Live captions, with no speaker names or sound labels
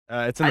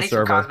It's in I the need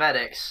server. some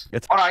cosmetics.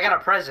 It's... Oh no, I got a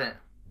present.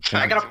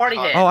 I got a party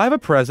hat. Oh, I have a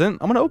present.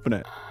 I'm gonna open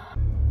it.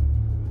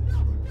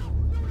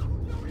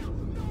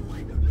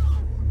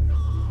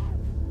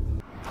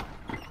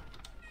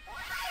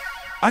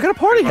 I got a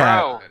party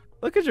hat.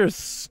 Look at your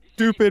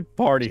stupid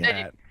party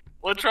hat.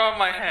 What's wrong with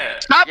my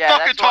head? Stop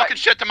fucking talking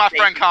shit to my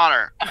friend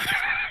Connor.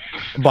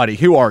 Buddy,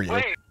 who are you?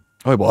 Wait.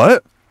 Wait,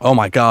 what? Oh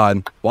my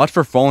god. Watch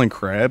for falling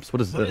crabs.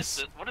 What is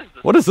this?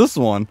 What is this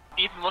one?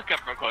 Ethan, look up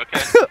real quick,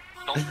 okay?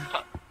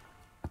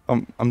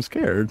 I'm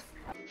scared.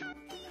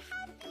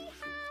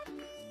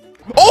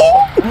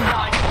 Oh!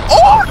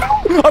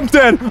 Oh! No! I'm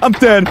dead. I'm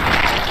dead.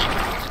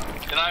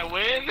 Did I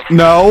win?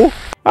 No.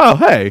 Oh,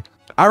 hey.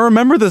 I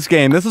remember this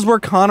game. This is where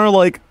Connor,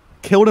 like,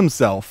 killed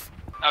himself.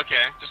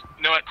 Okay, just,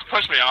 you know what?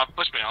 Push me off.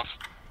 Push me off.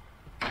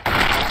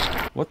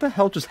 What the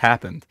hell just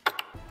happened?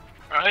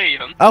 Oh, hey,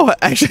 Ethan. Oh,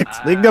 actually,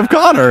 speaking of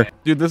Connor.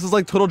 Dude, this is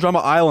like Total Drama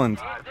Island.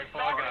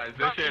 Fall Guys.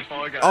 This shit,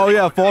 Fall Guys. Oh,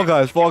 yeah, Fall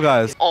Guys. Fall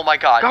Guys. Oh my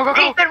god. Go, go,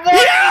 go. Ethan,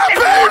 Yeah,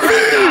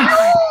 baby!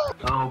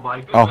 Oh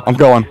my god. Oh, I'm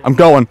going. I'm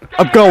going.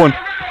 I'm going.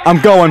 I'm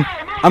going.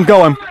 I'm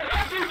going.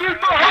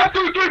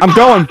 I'm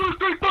going.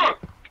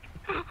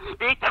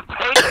 I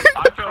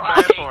feel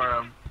bad for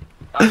him.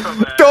 I feel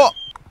bad. Go.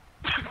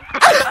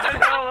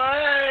 No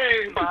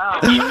way! Wow.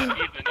 Ethan.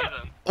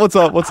 What's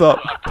up? What's up?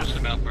 I pushed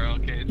him out, bro.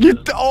 Okay.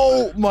 You.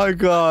 Oh my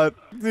god,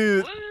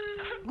 dude.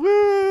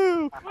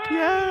 Woo!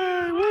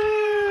 Yeah! Woo!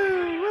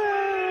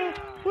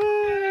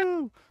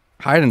 Woo!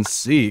 Hide and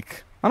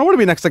seek. I don't want to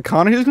be next to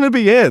Connor. He's gonna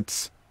be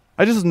it.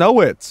 I just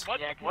know it. What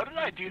did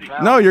I do to you?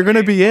 No, you're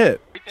gonna be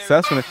it.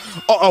 Seth's gonna.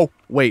 Oh,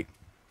 wait.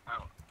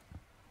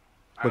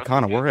 Wait,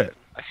 Connor, we're it.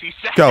 I see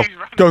Seth. Go,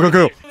 go, go,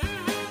 go.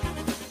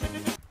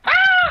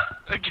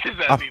 Get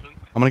that, Ethan.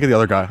 I'm gonna get the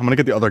other guy. I'm gonna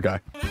get the other guy.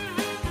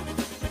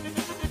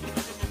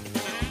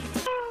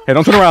 Hey,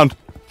 don't turn around.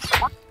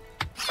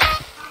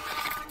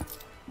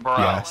 Bro,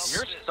 Yes.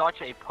 you're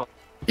such a pussy.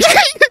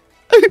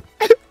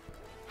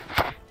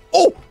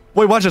 Oh,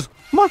 wait, watch this.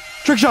 Come on,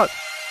 trick shot.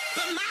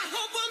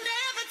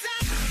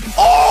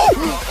 Oh!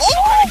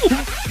 Oh!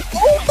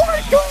 Oh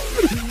my god!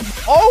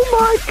 Oh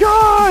my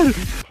god!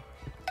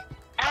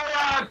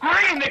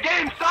 Green, the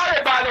game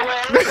started, by the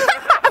way.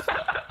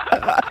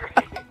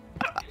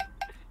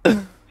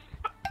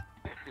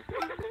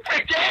 The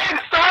game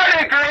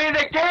started, Green.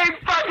 The game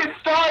fucking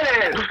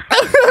started.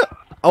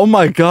 Oh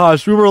my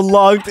gosh, we were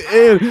logged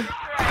in.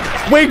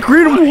 Wait,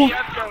 Green. Let's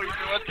go, Ethan.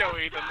 Let's go,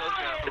 Ethan. Let's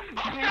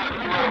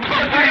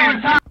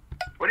go.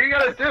 What do you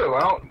gotta do? I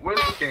don't. What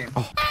is this game?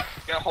 Oh.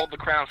 You gotta hold the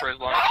crown for as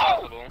long as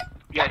possible.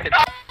 You gotta hit.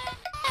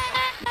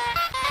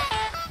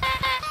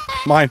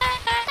 Mine.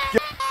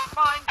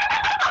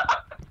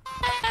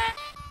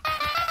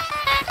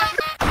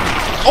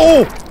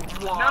 Oh!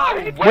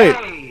 No Wait,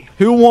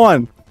 who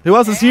won? Who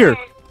else is here?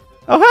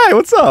 Oh, hey,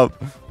 what's up?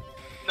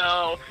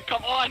 No,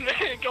 come on,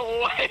 man, go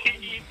away,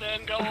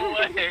 Ethan, go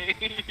away,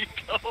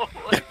 go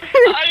away.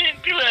 I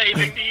didn't do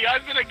anything to you.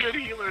 I've been a good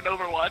healer in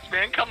Overwatch,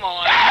 man. Come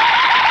on.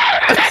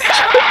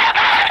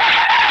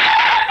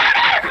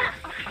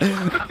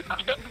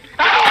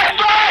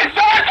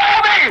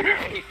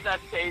 He's not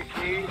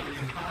tasty.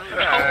 Go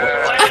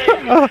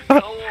away. Go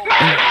away.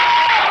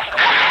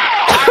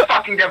 I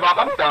fucking give up.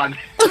 I'm done.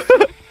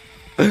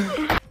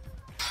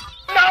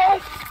 No!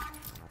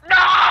 No!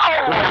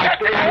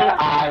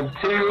 I'm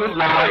too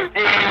locked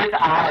in.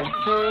 I'm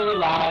too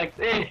locked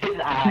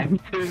in. I'm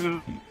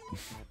too.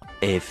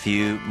 A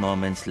few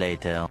moments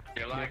later.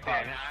 You're locked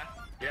in, huh?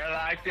 You're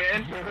locked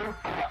in?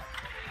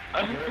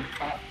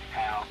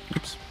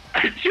 Oops.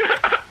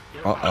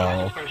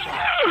 Uh-oh.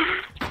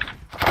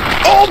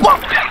 Oh, my!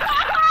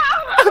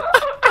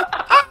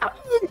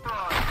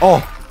 Oh.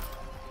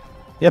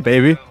 Yeah,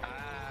 baby.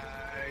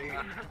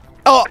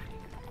 Oh.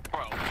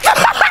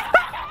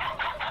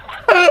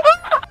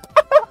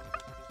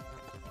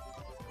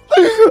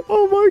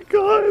 Oh my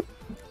god.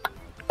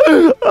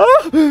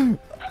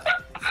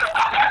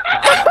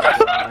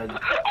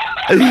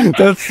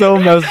 That's so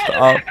messed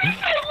up.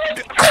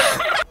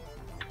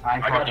 I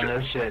ain't talking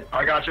no shit.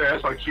 I got your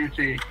ass on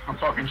QT. I'm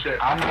talking shit.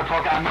 I'm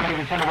not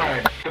even saying a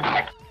word.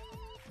 Goodbye.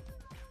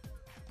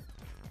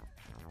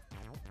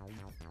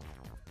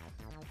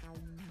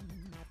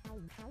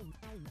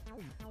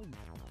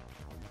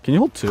 Can you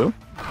hold two?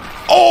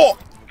 Oh!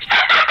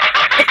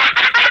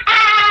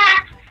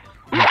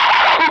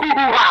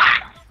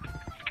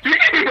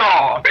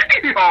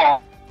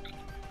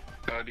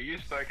 Cody, you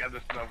suck at the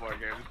snowboard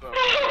game. So.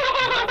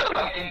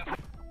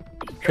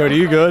 Cody,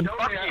 you good?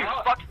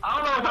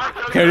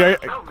 Cody,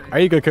 are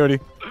you good, Cody?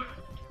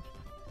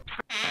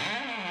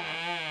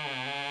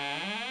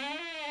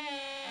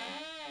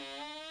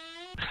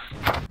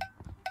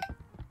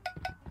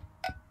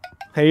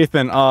 Hey,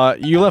 Ethan,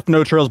 you left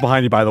no trails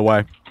behind you, by the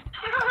way.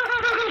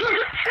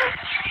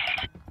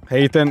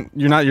 Hey, Ethan,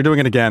 you're doing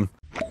it again.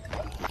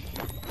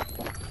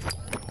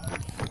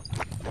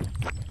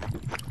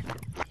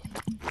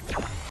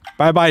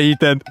 Bye-bye,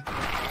 Ethan.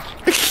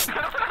 Spit,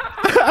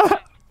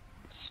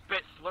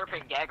 slurp,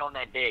 and gag on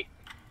that dick.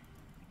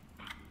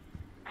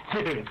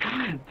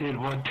 Dude,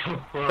 what the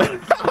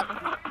fuck?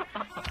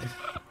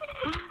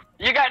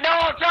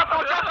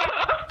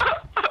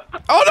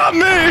 Not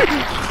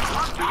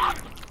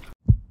me!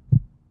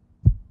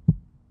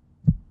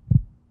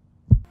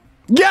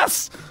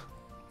 Yes!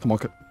 Come on,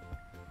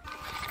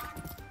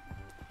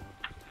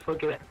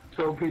 Fucking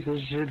so piece of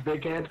shit,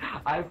 dickhead.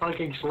 I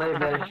fucking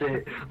slayed that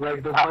shit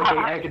like the fucking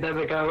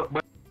academic out.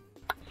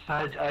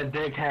 Such a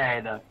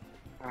dickhead.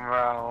 Bro,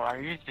 are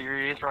you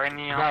serious right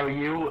now? Bro,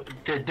 you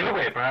to do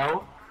it,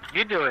 bro.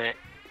 You do it.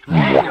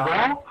 No,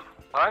 bro.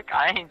 Fuck,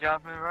 I ain't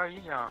jumping, bro.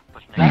 You jump.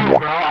 No,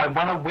 bro. I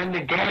want to win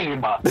the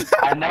game.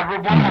 I never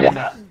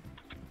won.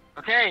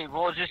 Okay,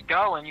 well just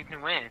go and you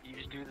can win if you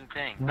just do the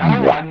thing. No,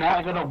 I'm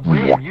not gonna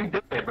win. You do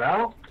it,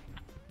 bro.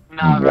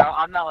 Nah, bro,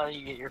 I'm not letting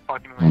you get your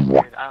fucking win,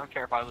 dude. I don't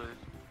care if I lose.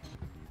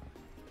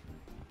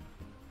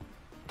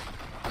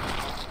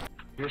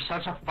 You're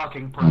such a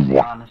fucking pussy,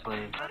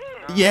 honestly.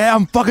 Yeah,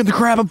 I'm fucking the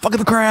crab. I'm fucking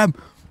the crab.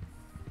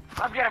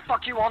 I'm gonna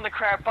fuck you on the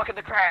crab, fucking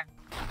the crab.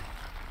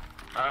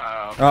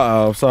 Uh-oh.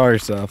 Uh-oh. Sorry,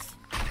 Seth.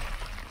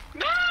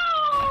 No!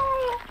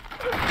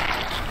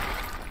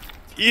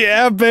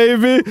 Yeah,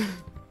 baby.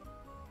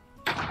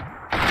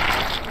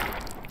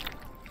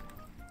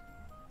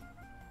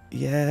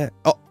 Yeah.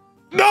 Oh.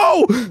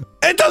 No!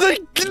 It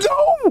doesn't.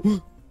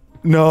 No!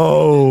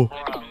 No.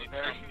 Bro,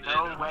 there's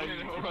no way you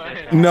can do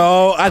that.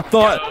 No, I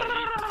thought.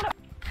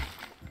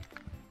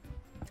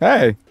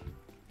 Hey.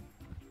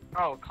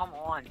 Bro, come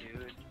on,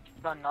 dude.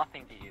 I've done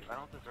nothing to you. I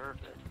don't deserve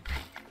this.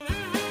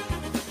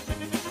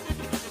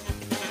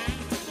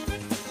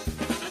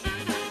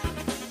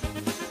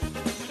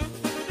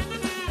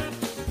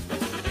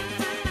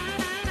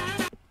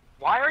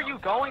 Why are you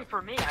going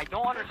for me? I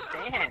don't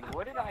understand.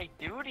 What did I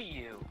do to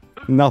you?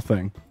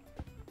 Nothing.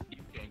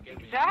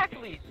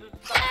 Exactly.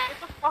 So get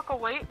the fuck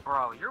away,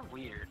 bro. You're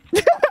weird.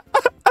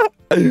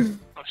 Oh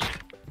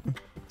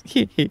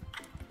shit.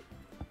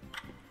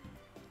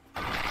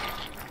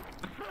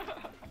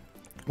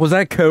 Was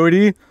that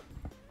Cody? Yeah,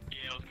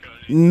 it was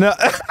Cody. No.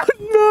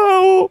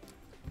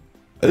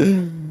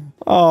 No.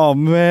 Oh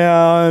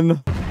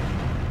man.